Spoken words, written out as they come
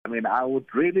mean, I would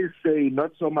really say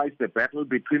not so much the battle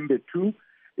between the two,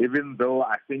 even though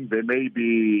I think there may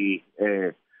be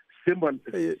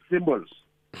symbols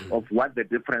of what the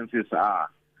differences are.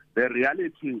 The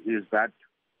reality is that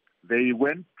they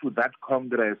went to that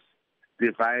Congress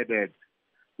divided,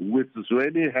 with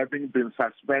Zweli having been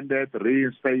suspended,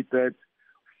 reinstated,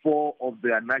 4 of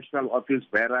their national office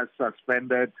bearers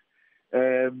suspended,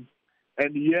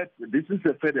 and yet this is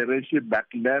a federation that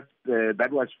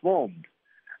that was formed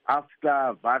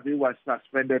after Vavi was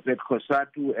suspended at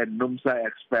COSATU and NUMSA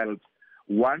expelled.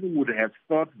 One would have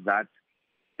thought that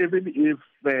even if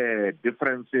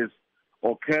differences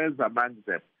occurs among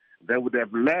them, they would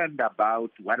have learned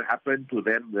about what happened to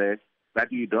them there,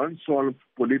 that you don't solve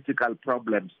political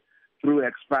problems through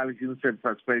expulsions and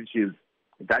suspensions,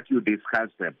 that you discuss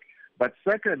them. But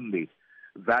secondly,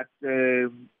 that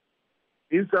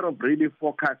instead of really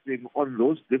focusing on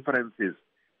those differences,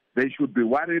 they should be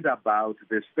worried about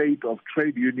the state of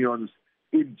trade unions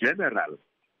in general,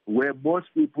 where most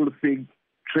people think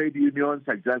trade unions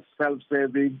are just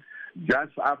self-serving,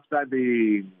 just after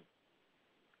the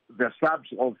subs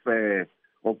of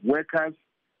workers,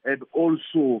 and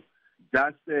also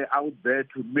just out there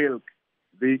to milk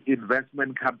the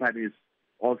investment companies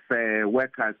of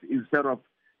workers instead of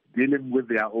dealing with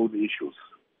their own issues.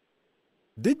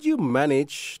 Did you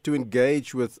manage to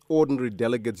engage with ordinary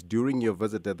delegates during your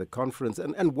visit at the conference,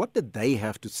 and what did they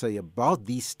have to say about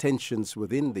these tensions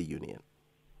within the union?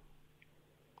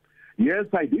 Yes,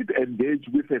 I did engage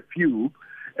with a few,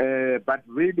 but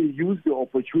really used the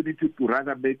opportunity to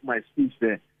rather make my speech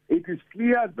there. It is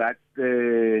clear that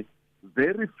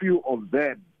very few of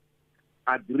them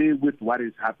agree with what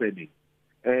is happening.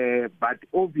 But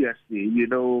obviously,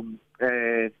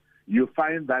 you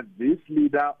find that this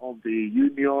leader of the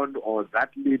union or that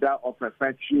leader of a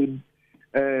faction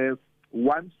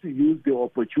wants to use the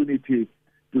opportunity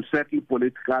to settle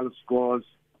political scores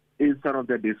instead of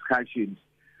the discussions.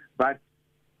 But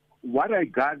what I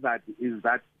gathered is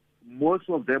that most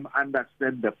of them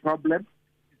understand the problem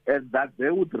and that they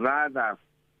would rather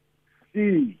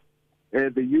see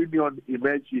the union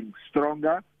emerging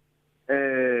stronger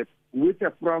with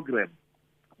a program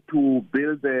to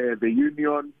build the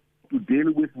union, to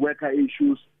deal with worker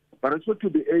issues, but also to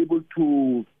be able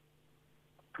to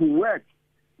work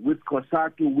with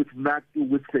COSATU, with NACTU,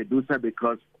 with FEDUSA,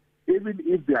 because even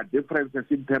if there are differences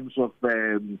in terms of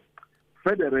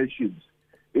federations,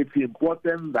 it's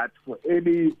important that for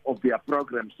any of their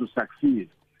programs to succeed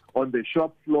on the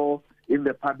shop floor, in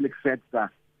the public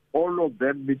sector, all of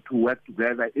them need to work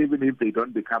together, even if they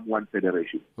don't become one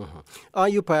federation. Are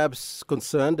you perhaps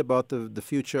concerned about the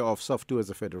future of SOFTU as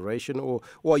a federation, or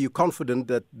are you confident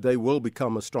that they will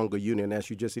become a stronger union, as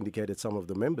you just indicated some of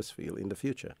the members feel in the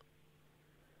future?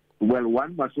 Well,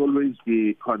 one must always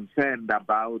be concerned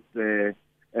about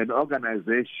an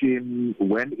organization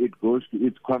when it goes to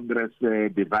its Congress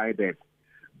divided.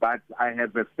 But I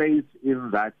have a faith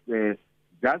in that,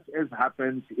 just as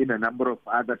happens in a number of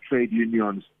other trade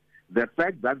unions, the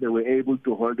fact that they were able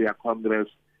to hold their Congress,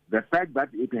 the fact that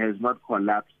it has not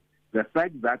collapsed, the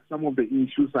fact that some of the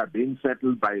issues are being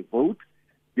settled by vote,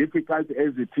 difficult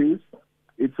as it is,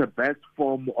 it's a best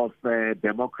form of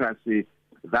democracy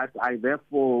that I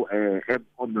therefore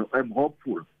am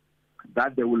hopeful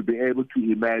that they will be able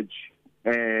to emerge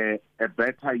a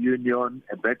better union,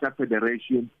 a better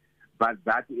federation, but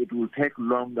that it will take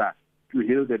longer to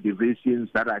heal the divisions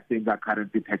that I think are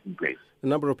currently taking place. A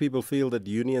number of people feel that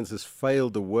unions has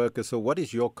failed the workers. So what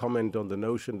is your comment on the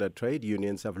notion that trade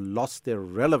unions have lost their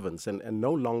relevance and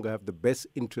no longer have the best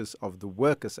interests of the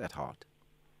workers at heart?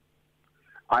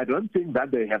 I don't think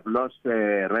that they have lost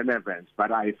relevance,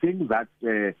 but I think that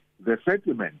the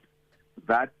sentiment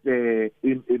that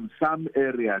in some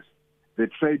areas the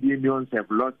trade unions have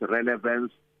lost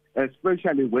relevance,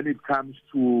 especially when it comes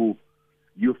to,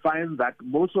 you find that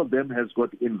most of them has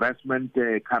got investment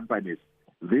companies.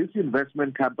 These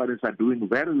investment companies are doing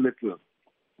very little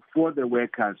for the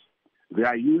workers. They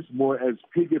are used more as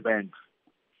piggy banks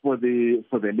for the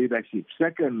leadership.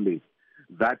 Secondly,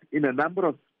 that in a number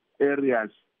of areas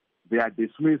there are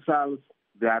dismissals,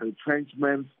 there are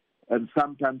retrenchments, and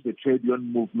sometimes the trade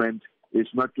union movement is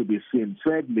not to be seen.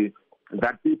 Thirdly,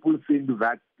 that people think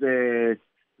that the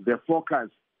focus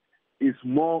is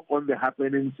more on the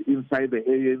happenings inside the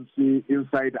ANC,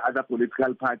 inside other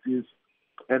political parties,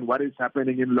 and what is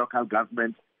happening in local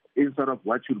government instead of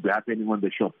what should be happening on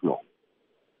the shop floor.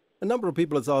 A number of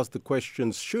people have asked the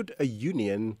question, should a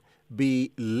union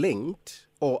be linked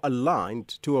or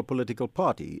aligned to a political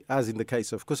party, as in the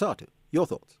case of COSATU? Your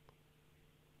thoughts?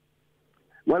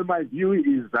 Well, my view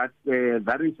is that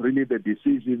that is really the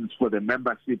decisions for the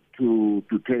membership to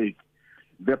take.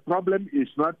 The problem is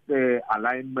not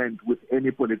alignment with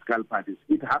any political parties.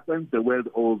 It happens the world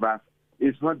over.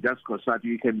 It's not just COSATU.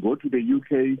 You can go to the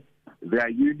UK. There are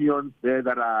unions there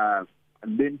that are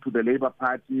linked to the Labour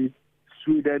Party.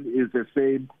 Sweden is the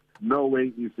same.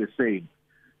 Norway is the same.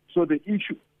 So the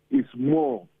issue is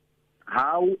more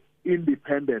how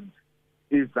independent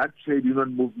is that trade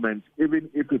union movement, even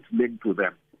if it's linked to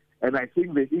them. And I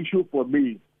think the issue for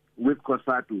me with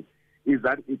COSATU is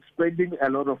that it's spending a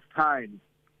lot of time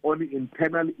on the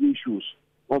internal issues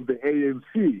of the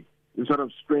ANC instead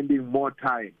of spending more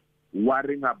time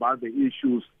worrying about the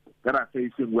issues that are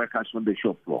facing workers on the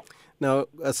shop floor. Now,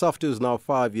 SOFTU is now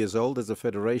 5 years old as a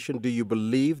federation. Do you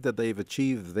believe that they've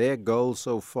achieved their goals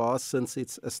so far since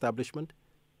its establishment?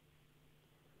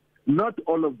 Not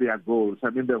all of their goals.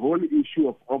 I mean, the whole issue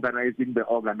of organizing the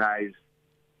organized,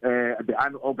 the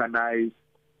unorganized,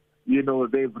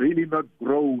 they've really not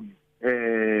grown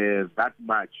that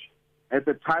much. At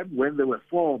the time when they were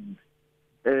formed,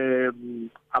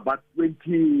 about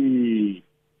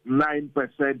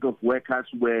 29% of workers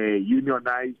were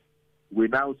unionized. We're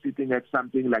now sitting at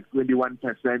something like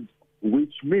 21%,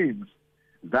 which means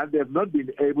that they've not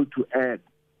been able to add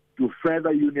to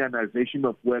further unionization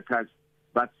of workers,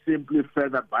 but simply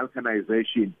further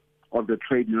balkanization of the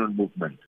trade union movement.